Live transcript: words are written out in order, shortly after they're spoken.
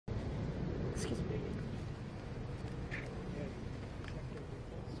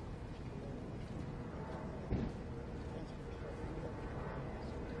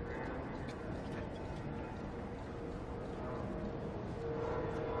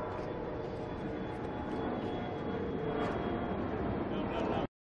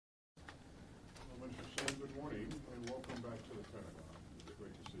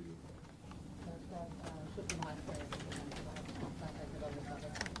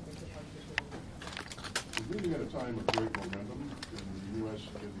Moving at a time of great momentum in the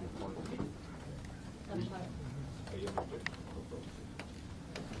U.S.-India partnership.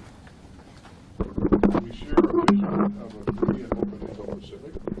 We share a vision of a free and open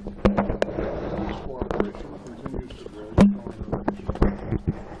Indo-Pacific. This cooperation continues to grow stronger and stronger,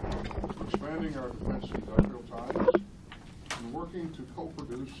 expanding our defense industrial ties and working to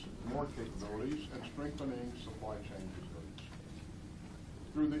co-produce more capabilities and strengthening supply chain resilience.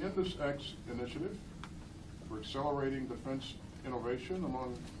 Through the INDUS-X initiative, we're accelerating defense innovation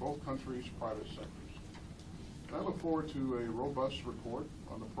among both countries' private sectors. And I look forward to a robust report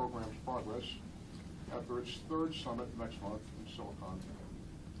on the program's progress after its third summit next month in Silicon Valley.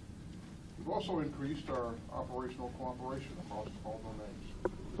 We've also increased our operational cooperation across all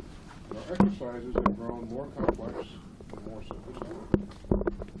domains. And our exercises have grown more complex and more sophisticated.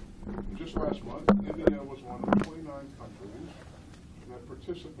 And just last month, India was one of 29 countries that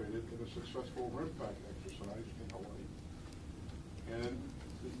participated in a successful RIMPAC exercise in Hawaii. And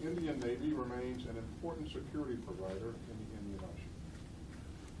the Indian Navy remains an important security provider in the Indian Ocean.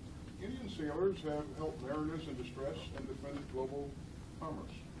 Indian sailors have helped mariners in distress and defended global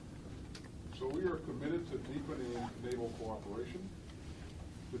commerce. So we are committed to deepening naval cooperation,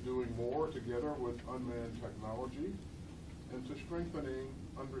 to doing more together with unmanned technology, and to strengthening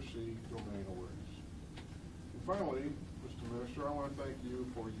undersea domain awareness. And finally, Mr. Minister, I want to thank you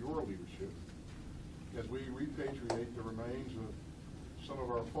for your leadership as we repatriate the remains of some of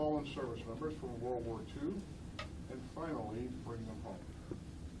our fallen service members from World War II and finally bring them home.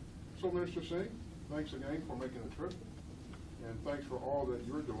 So, Minister Singh, thanks again for making the trip, and thanks for all that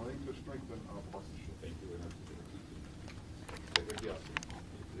you're doing to strengthen our partnership. Thank you very much, Secretary.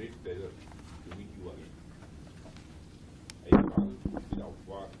 It's a great pleasure to meet you again. I traveled without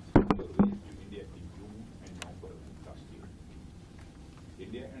war to India in June and November last year.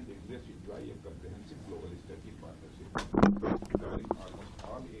 India and the US enjoy a comprehensive global strategic partnership covering almost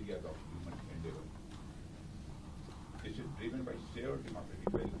all areas of human endeavor. This is driven by shared democratic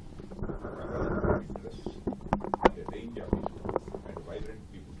values, interests, a range of issues, and vibrant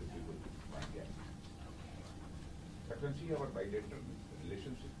people-to-people gaps. Excellency, our bilateral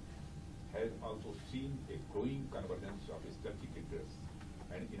relationship has also seen a growing convergence of strategic interests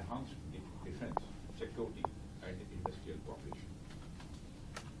and enhanced defense, security, and industrial cooperation.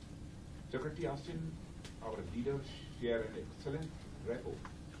 Secretary Austin, our leaders share an excellent rapport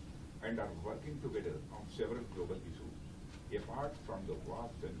and are working together on several global issues, apart from the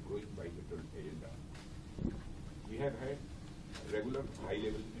vast and growing bilateral agenda. We have had regular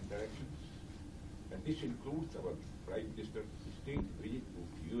high-level interactions, and this includes our Prime Minister's state visit to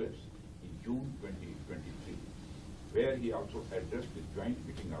the US in June 2023, where he also addressed the joint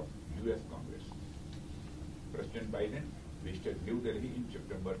meeting of US Congress. President Biden visited New Delhi in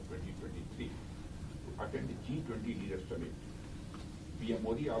September 2023 to attend the G20 Leaders Summit. PM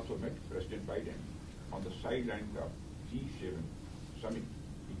Modi also met President Biden on the sidelines of G7 Summit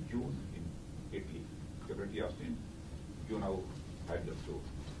in June in Italy. Secretary Austin, you now have the floor.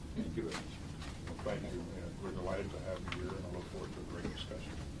 Thank you very much. Well, thank you, and we're delighted to have you here, and I look forward to a great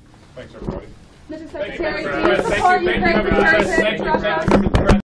discussion. Thanks, everybody. Mr. Secretary, do you support Ukraine's return to Russia?